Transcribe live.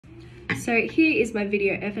So here is my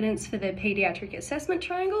video evidence for the paediatric assessment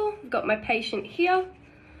triangle. I've got my patient here.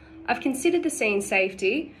 I've considered the scene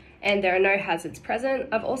safety and there are no hazards present.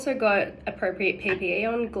 I've also got appropriate PPE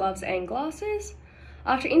on, gloves and glasses.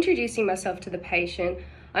 After introducing myself to the patient,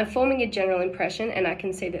 I'm forming a general impression and I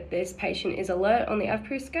can see that this patient is alert on the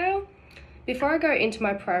AVPRU scale. Before I go into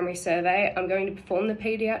my primary survey, I'm going to perform the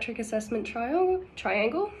paediatric assessment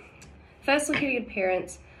triangle. First, looking at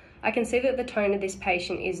appearance, I can see that the tone of this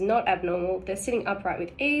patient is not abnormal. They're sitting upright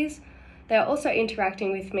with ease. They are also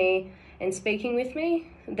interacting with me and speaking with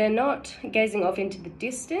me. They're not gazing off into the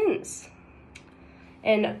distance.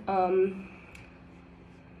 And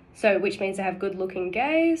which means they have good looking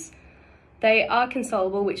gaze. They are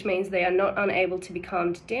consolable, which means they are not unable to be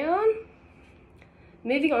calmed down.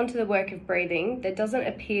 Moving on to the work of breathing, there doesn't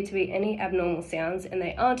appear to be any abnormal sounds and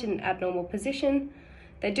they aren't in an abnormal position.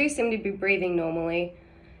 They do seem to be breathing normally.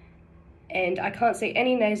 And I can't see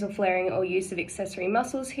any nasal flaring or use of accessory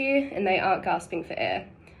muscles here, and they aren't gasping for air.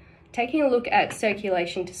 Taking a look at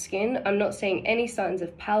circulation to skin, I'm not seeing any signs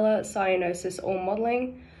of pallor, cyanosis or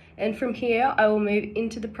mottling, and from here I will move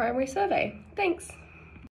into the primary survey. Thanks.